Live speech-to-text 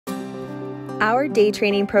Our day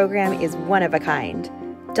training program is one of a kind.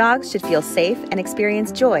 Dogs should feel safe and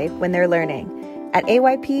experience joy when they're learning. At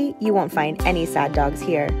AYP, you won't find any sad dogs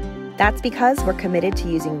here. That's because we're committed to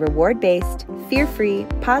using reward-based, fear-free,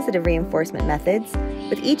 positive reinforcement methods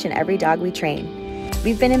with each and every dog we train.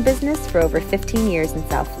 We've been in business for over 15 years in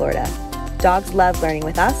South Florida. Dogs love learning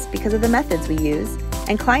with us because of the methods we use,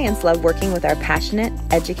 and clients love working with our passionate,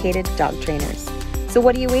 educated dog trainers. So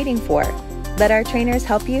what are you waiting for? Let our trainers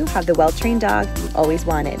help you have the well-trained dog you've always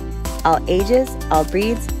wanted. All ages, all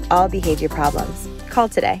breeds, all behavior problems. Call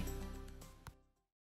today.